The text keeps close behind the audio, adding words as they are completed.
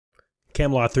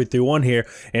Camelot 331 here,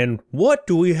 and what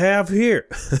do we have here?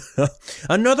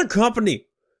 Another company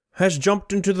has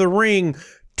jumped into the ring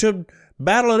to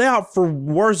battle it out for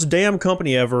worst damn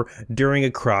company ever during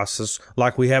a crisis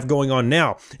like we have going on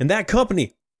now. And that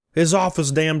company is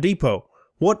Office Depot.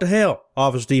 What the hell,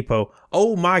 Office Depot?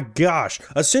 Oh my gosh,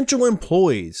 essential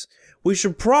employees. We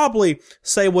should probably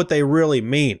say what they really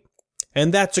mean,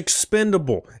 and that's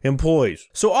expendable employees.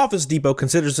 So Office Depot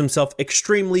considers himself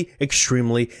extremely,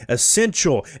 extremely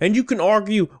essential, and you can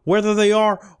argue whether they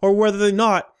are or whether they're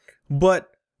not, but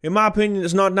in my opinion,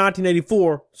 it's not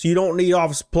 1984, so you don't need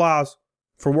office supplies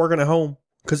for working at home,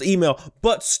 because email,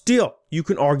 but still, you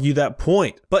can argue that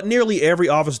point. But nearly every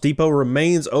Office Depot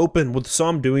remains open, with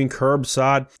some doing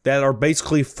curbside that are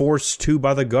basically forced to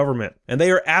by the government, and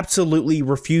they are absolutely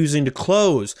refusing to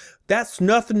close. That's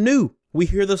nothing new. We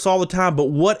hear this all the time, but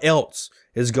what else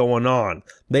is going on?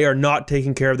 They are not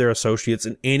taking care of their associates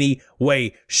in any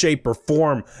way, shape, or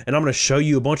form, and I'm going to show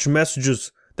you a bunch of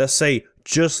messages that say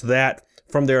just that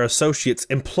from their associates,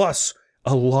 and plus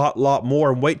a lot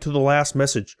more. And wait till the last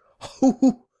message.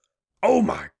 Oh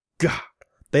my God,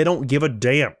 they don't give a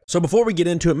damn. So before we get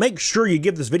into it, make sure you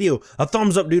give this video a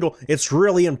thumbs up, doodle. It's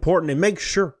really important, and make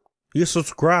sure you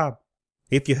subscribe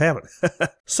if you haven't.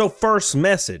 So first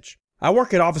message. I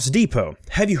work at Office Depot.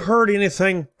 Have you heard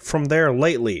anything from there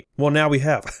lately? Well, now we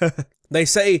have. They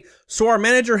say, so our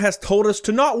manager has told us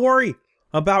to not worry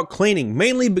about cleaning,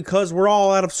 mainly because we're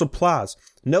all out of supplies.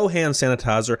 No hand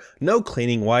sanitizer, no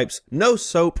cleaning wipes, no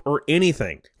soap or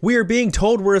anything. We are being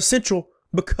told we're essential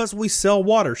because we sell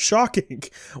water. Shocking.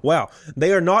 Wow,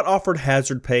 they are not offered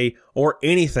hazard pay or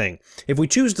anything. If we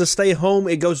choose to stay home,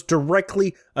 it goes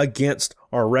directly against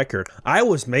our record. I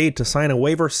was made to sign a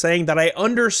waiver saying that I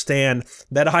understand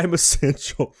that I'm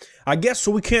essential. I guess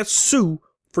so we can't sue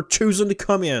for choosing to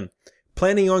come in.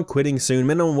 Planning on quitting soon.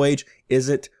 Minimum wage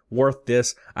isn't worth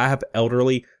this. I have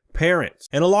elderly parents,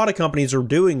 and a lot of companies are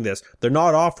doing this. They're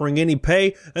not offering any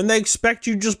pay, and they expect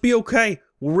you to just be okay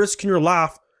with risking your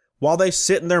life while they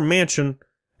sit in their mansion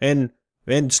and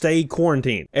stay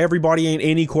quarantined. Everybody in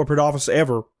any corporate office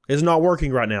ever is not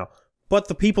working right now, but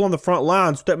the people on the front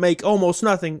lines that make almost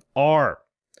nothing are.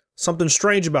 Something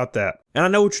strange about that. And I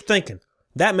know what you're thinking.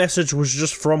 That message was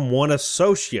just from one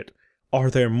associate. Are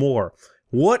there more?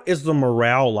 What is the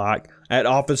morale like at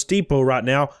Office Depot right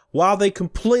now while they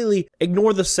completely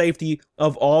ignore the safety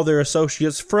of all their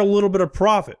associates for a little bit of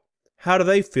profit? How do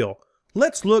they feel?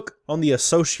 Let's look on the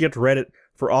associate Reddit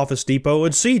for Office Depot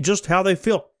and see just how they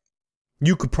feel.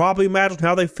 You could probably imagine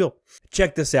how they feel.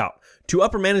 Check this out. To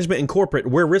upper management and corporate,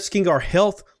 we're risking our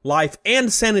health, life,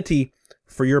 and sanity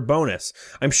for your bonus.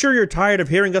 I'm sure you're tired of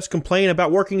hearing us complain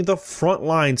about working the front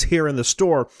lines here in the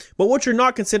store, but what you're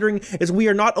not considering is we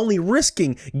are not only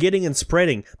risking getting and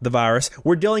spreading the virus,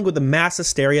 we're dealing with the mass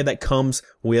hysteria that comes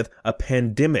with a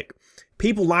pandemic.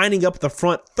 People lining up at the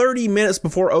front 30 minutes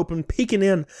before open, peeking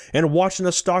in and watching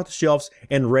us stock the shelves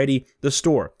and ready the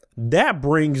store. That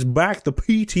brings back the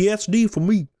PTSD for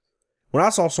me. When I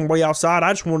saw somebody outside,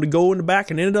 I just wanted to go in the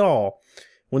back and end it all.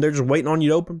 When they're just waiting on you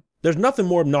to open. There's nothing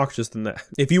more obnoxious than that.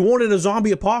 If you wanted a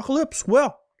zombie apocalypse,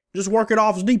 well, just work at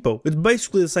Office Depot. It's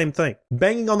basically the same thing.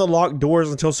 Banging on the locked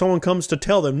doors until someone comes to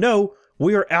tell them, no,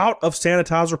 we are out of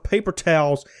sanitizer, paper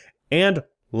towels, and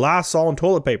Lysol and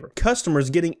toilet paper. Customers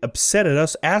getting upset at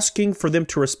us, asking for them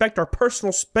to respect our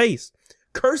personal space.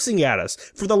 Cursing at us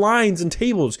for the lines and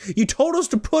tables you told us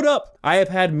to put up. I have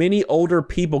had many older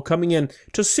people coming in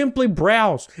to simply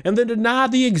browse and then deny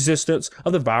the existence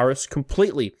of the virus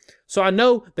completely. So I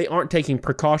know they aren't taking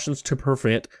precautions to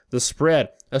prevent the spread.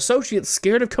 Associates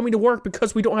scared of coming to work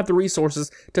because we don't have the resources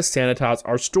to sanitize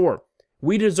our store.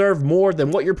 We deserve more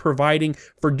than what you're providing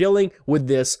for dealing with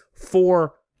this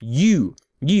for you.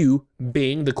 You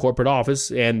being the corporate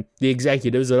office and the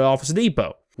executives at Office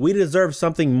Depot. We deserve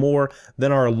something more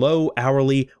than our low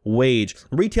hourly wage.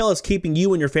 Retail is keeping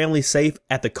you and your family safe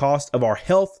at the cost of our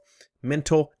health,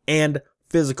 mental, and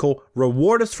physical.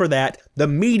 Reward us for that. The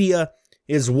media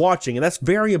is watching, and that's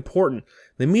very important.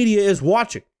 The media is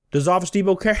watching. Does Office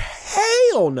Depot care?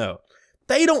 Hell no.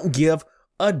 They don't give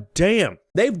a damn.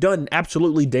 They've done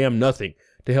absolutely damn nothing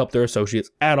to help their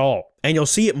associates at all. And you'll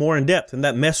see it more in depth in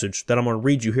that message that I'm going to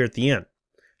read you here at the end.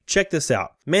 Check this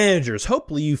out. Managers,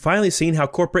 hopefully you've finally seen how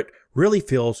corporate really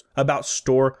feels about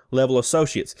store-level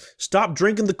associates. Stop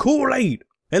drinking the Kool-Aid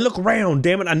and look around,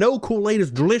 damn it. I know Kool-Aid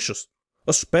is delicious,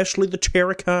 especially the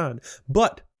cherry kind,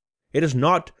 but it is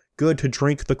not good to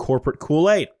drink the corporate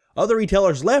Kool-Aid. Other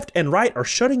retailers left and right are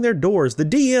shutting their doors. The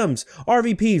DMs,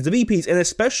 RVPs, the VPs, and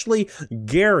especially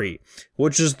Gary,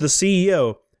 which is the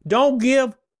CEO, don't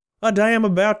give a damn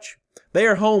about you. They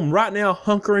are home right now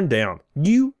hunkering down.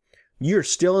 You You're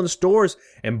still in stores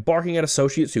and barking at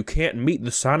associates who can't meet the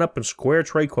sign-up and square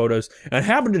trade quotas and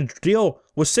having to deal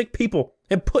with sick people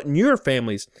and putting your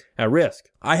families at risk.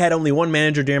 I had only one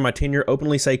manager during my tenure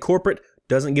openly say corporate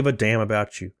doesn't give a damn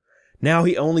about you. Now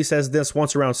he only says this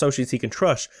once around associates he can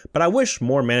trust, but I wish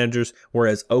more managers were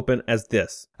as open as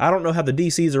this. I don't know how the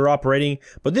DCs are operating,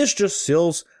 but this just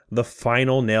seals the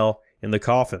final nail in the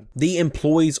coffin. The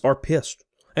employees are pissed.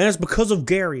 And it's because of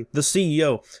Gary, the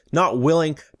CEO, not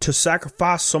willing to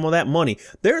sacrifice some of that money.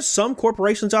 There's some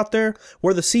corporations out there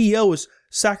where the CEO is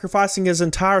sacrificing his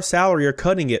entire salary or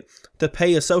cutting it to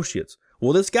pay associates.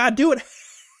 Will this guy do it?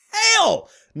 Hell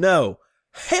no.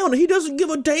 Hell no. He doesn't give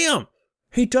a damn.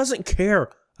 He doesn't care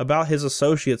about his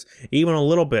associates even a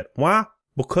little bit. Why?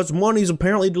 Because money's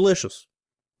apparently delicious.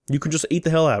 You can just eat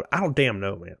the hell out of it. I don't damn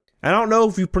know, man. I don't know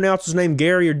if you pronounce his name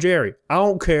Gary or Jerry. I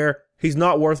don't care. He's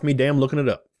not worth me damn looking it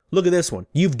up. Look at this one.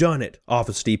 You've done it,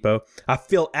 Office Depot. I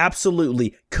feel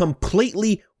absolutely,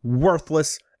 completely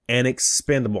worthless and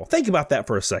expendable. Think about that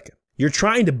for a second. You're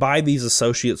trying to buy these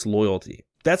associates' loyalty.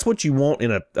 That's what you want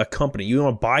in a company. You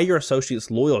want to buy your associates'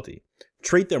 loyalty.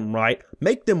 Treat them right.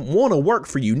 Make them want to work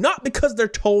for you. Not because they're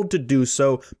told to do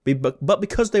so, but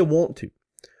because they want to.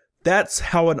 That's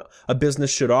how a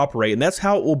business should operate, and that's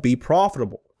how it will be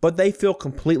profitable. But they feel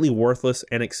completely worthless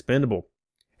and expendable.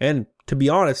 And to be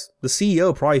honest, the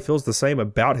CEO probably feels the same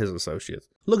about his associates.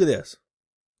 Look at this.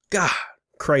 God,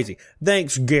 crazy.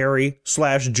 Thanks,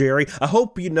 Gary/Jerry. I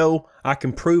hope you know I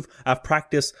can prove I've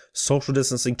practiced social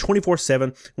distancing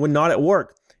 24/7 when not at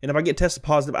work. And if I get tested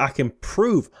positive, I can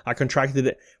prove I contracted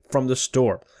it from the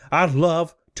store. I'd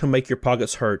love to make your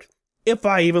pockets hurt if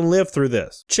I even live through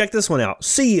this. Check this one out.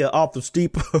 See ya, Office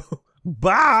Depot.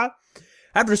 Bye.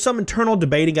 After some internal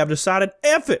debating, I've decided,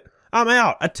 F it. I'm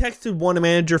out. I texted one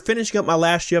manager finishing up my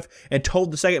last shift and told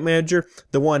the second manager,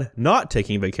 the one not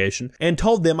taking vacation, and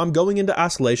told them I'm going into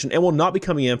isolation and will not be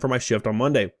coming in for my shift on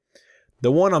Monday.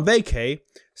 The one on vacay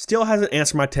still hasn't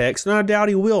answered my text, and I doubt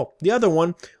he will. The other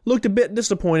one looked a bit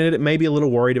disappointed and maybe a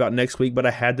little worried about next week, but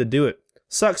I had to do it.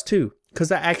 Sucks too, because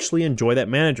I actually enjoy that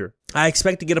manager. I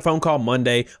expect to get a phone call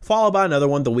Monday, followed by another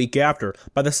one the week after.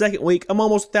 By the second week, I'm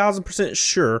almost 1,000%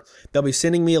 sure they'll be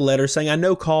sending me a letter saying I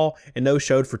no call and no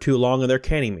showed for too long and they're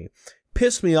canning me.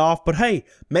 Pissed me off, but hey,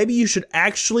 maybe you should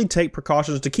actually take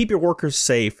precautions to keep your workers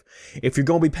safe if you're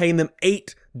going to be paying them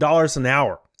 $8 an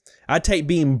hour. I'd take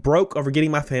being broke over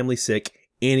getting my family sick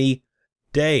any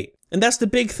day. And that's the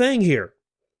big thing here.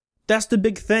 That's the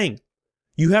big thing.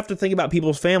 You have to think about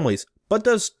people's families. But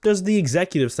does the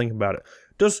executives think about it?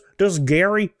 Does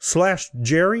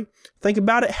Gary/Jerry think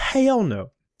about it? Hell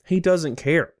no. He doesn't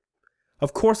care.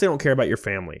 Of course they don't care about your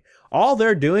family. All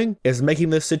they're doing is making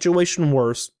this situation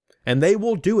worse, and they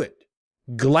will do it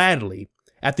gladly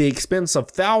at the expense of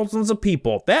thousands of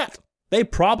people that they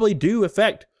probably do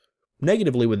affect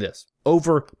negatively with this,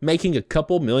 over making a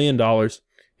couple $1 million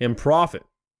in profit.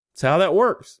 That's how that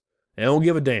works. They don't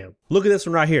give a damn. Look at this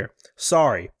one right here.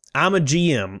 Sorry. I'm a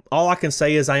GM. All I can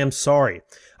say is I am sorry.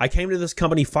 I came to this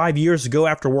company 5 years ago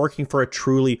after working for a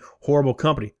truly horrible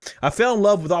company. I fell in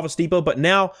love with Office Depot, but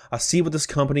now I see what this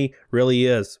company really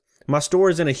is. My store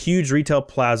is in a huge retail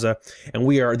plaza, and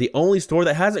we are the only store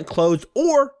that hasn't closed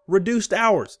or reduced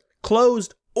hours.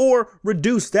 Closed or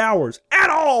reduced hours at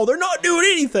all. They're not doing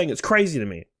anything. It's crazy to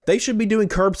me. They should be doing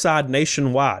curbside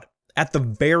nationwide at the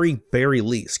very, very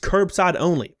least. Curbside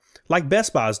only, like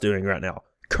Best Buy is doing right now.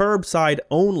 Curbside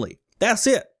only. That's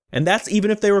it. And that's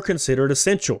even if they were considered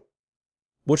essential,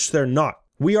 which they're not.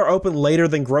 We are open later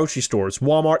than grocery stores,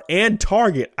 Walmart, and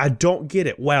Target. I don't get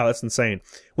it. Wow, that's insane.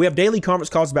 We have daily conference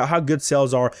calls about how good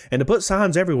sales are and to put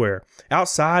signs everywhere,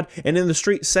 outside and in the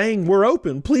street saying we're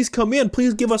open. Please come in.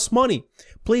 Please give us money.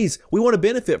 Please, we want to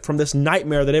benefit from this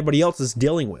nightmare that everybody else is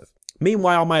dealing with.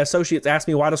 Meanwhile, my associates ask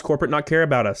me, why does corporate not care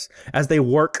about us as they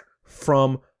work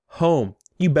from home?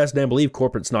 You best damn believe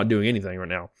corporate's not doing anything right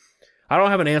now. I don't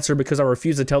have an answer because I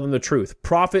refuse to tell them the truth.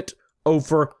 Profit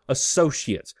over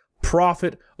associates.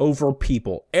 Profit over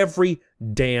people. Every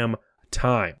damn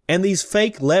time. And these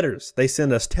fake letters they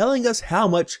send us telling us how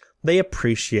much they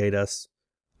appreciate us.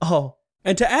 Oh,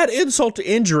 and to add insult to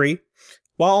injury,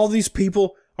 while all these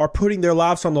people are putting their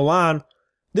lives on the line,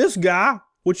 this guy,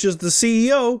 which is the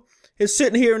CEO, is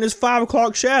sitting here in his 5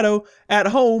 o'clock shadow at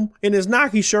home in his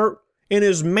Nike shirt in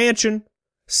his mansion,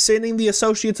 sending the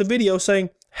associates a video saying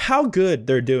how good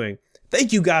they're doing.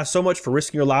 Thank you guys so much for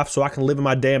risking your life so I can live in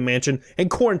my damn mansion and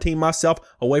quarantine myself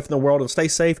away from the world and stay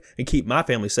safe and keep my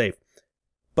family safe.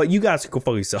 But you guys can go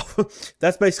fuck yourself.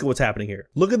 That's basically what's happening here.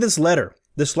 Look at this letter.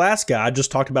 This last guy just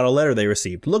talked about a letter they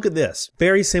received. Look at this.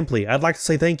 Very simply, I'd like to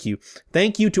say thank you.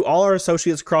 Thank you to all our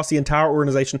associates across the entire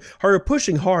organization who are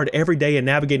pushing hard every day and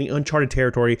navigating uncharted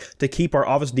territory to keep our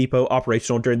Office Depot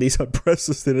operational during these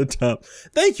unprecedented times.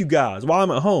 Thank you guys while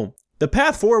I'm at home. The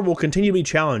path forward will continue to be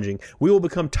challenging. We will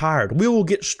become tired. We will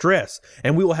get stressed,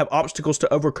 and we will have obstacles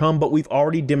to overcome, but we've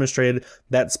already demonstrated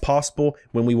that's possible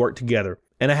when we work together.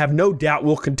 And I have no doubt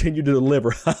we'll continue to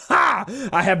deliver.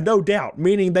 I have no doubt,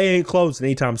 meaning they ain't closing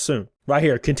anytime soon. Right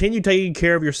here, continue taking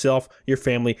care of yourself, your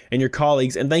family, and your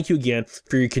colleagues, and thank you again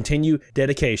for your continued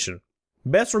dedication.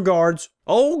 Best regards,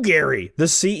 old Gary, the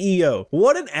CEO.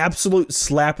 What an absolute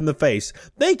slap in the face.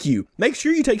 Thank you. Make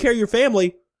sure you take care of your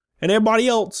family and everybody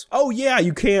else. Oh yeah,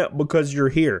 you can't because you're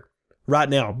here right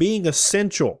now, being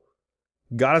essential.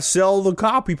 Gotta sell the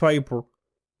copy paper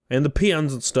and the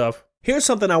pens and stuff. Here's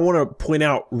something I want to point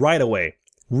out right away.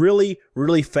 Really,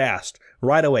 really fast.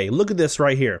 Right away. Look at this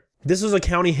right here. This is a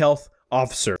county health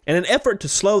officer. In an effort to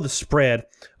slow the spread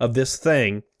of this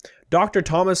thing, Dr.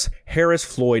 Thomas Harris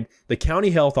Floyd, the county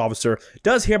health officer,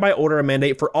 does hereby order a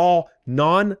mandate for all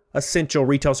non-essential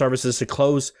retail services to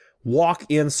close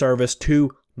walk-in service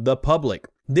to the public.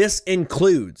 This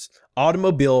includes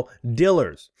automobile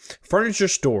dealers, furniture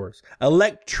stores,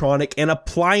 electronic and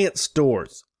appliance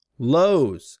stores,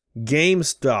 Lowe's,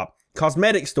 Gamestop,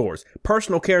 cosmetic stores,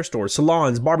 personal care stores,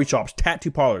 salons, barbershops, tattoo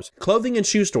parlors, clothing and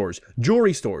shoe stores,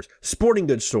 jewelry stores, sporting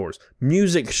goods stores,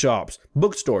 music shops,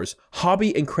 bookstores,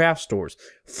 hobby and craft stores,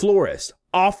 florists,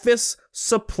 office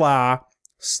supply,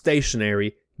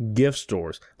 stationery, gift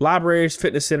stores, libraries,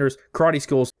 fitness centers, karate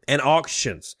schools, and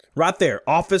auctions. Right there,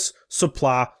 office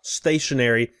supply,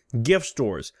 stationery, gift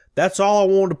stores. That's all I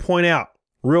wanted to point out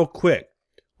real quick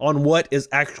on what is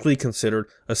actually considered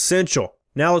essential.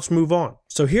 Now let's move on.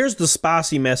 So here's the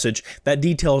spicy message that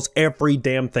details every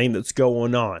damn thing that's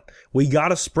going on. We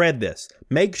gotta spread this.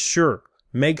 Make sure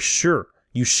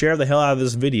you share the hell out of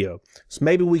this video. So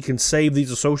maybe we can save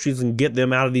these associates and get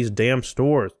them out of these damn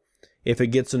stores if it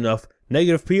gets enough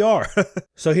negative PR.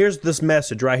 So here's this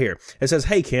message right here. It says,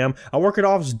 hey Cam, I work at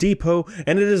Office Depot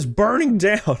and it is burning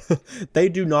down. They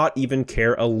do not even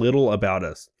care a little about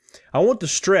us. I want to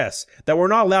stress that we're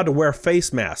not allowed to wear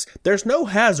face masks. There's no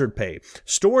hazard pay.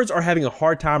 Stores are having a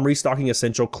hard time restocking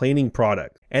essential cleaning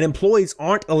product. And employees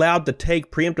aren't allowed to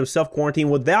take preemptive self-quarantine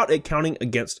without it counting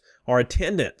against our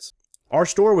attendance. Our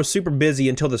store was super busy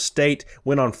until the state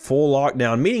went on full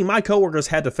lockdown, meaning my coworkers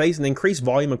had to face an increased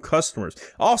volume of customers.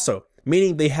 Also,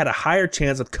 meaning they had a higher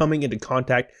chance of coming into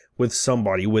contact with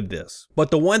somebody with this.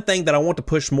 But the one thing that I want to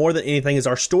push more than anything is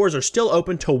our stores are still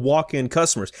open to walk-in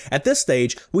customers. At this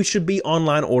stage, we should be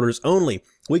online orders only.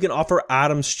 We can offer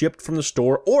items shipped from the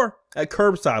store or at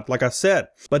curbside, like I said.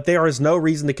 But there is no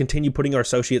reason to continue putting our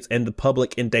associates and the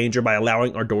public in danger by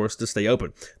allowing our doors to stay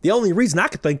open. The only reason I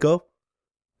could think of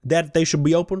that they should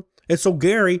be open is so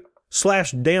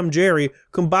Gary/damn Jerry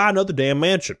can buy another damn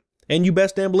mansion. And you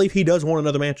best damn believe he does want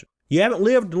another mansion. You haven't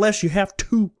lived unless you have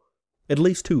two. At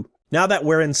least two. Now that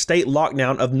we're in state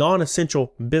lockdown of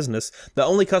non-essential business, the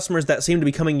only customers that seem to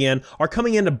be coming in are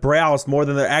coming in to browse more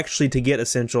than they're actually to get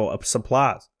essential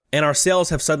supplies. And our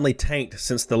sales have suddenly tanked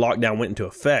since the lockdown went into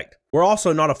effect. We're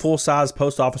also not a full-size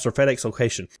post office or FedEx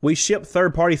location. We ship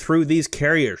third-party through these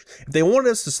carriers. If they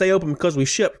wanted us to stay open because we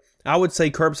ship, I would say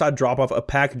curbside drop-off of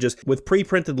packages with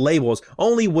pre-printed labels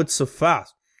only would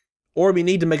suffice. Or we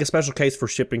need to make a special case for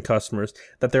shipping customers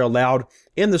that they're allowed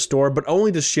in the store, but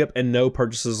only to ship and no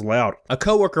purchases allowed. A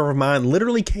coworker of mine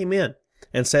literally came in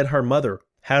and said her mother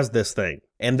has this thing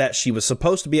and that she was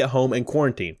supposed to be at home in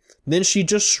quarantine. Then she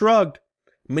just shrugged.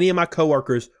 Many of my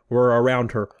coworkers were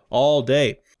around her all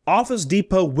day. Office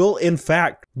Depot will in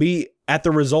fact be at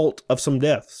the result of some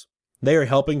deaths. They are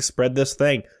helping spread this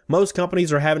thing. Most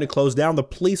companies are having to close down. The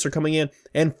police are coming in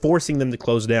and forcing them to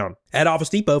close down. At Office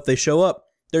Depot, if they show up,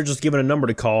 they're just given a number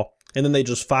to call, and then they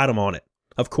just fight them on it,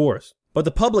 of course. But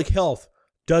the public health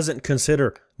doesn't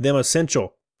consider them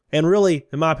essential. And really,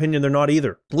 in my opinion, they're not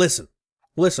either. Listen,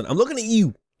 I'm looking at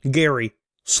you,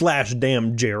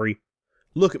 Gary/damn Jerry.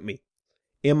 Look at me,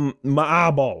 in my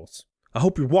eyeballs. I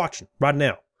hope you're watching right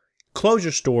now. Close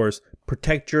your stores,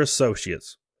 protect your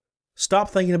associates. Stop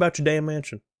thinking about your damn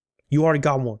mansion. You already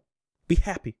got one. Be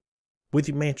happy with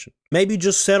your mansion. Maybe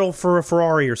just settle for a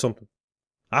Ferrari or something.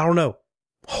 I don't know.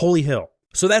 Holy hell.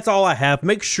 So that's all I have.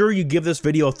 Make sure you give this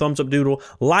video a thumbs up doodle,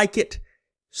 like it,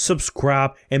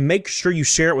 subscribe, and make sure you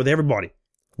share it with everybody.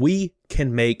 We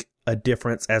can make a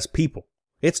difference as people.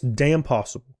 It's damn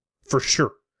possible. For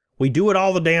sure. We do it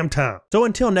all the damn time. So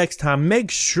until next time,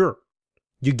 make sure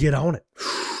you get on it.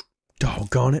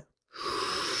 Doggone it.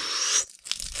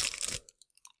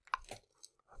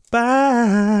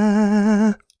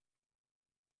 Bye.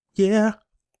 Yeah.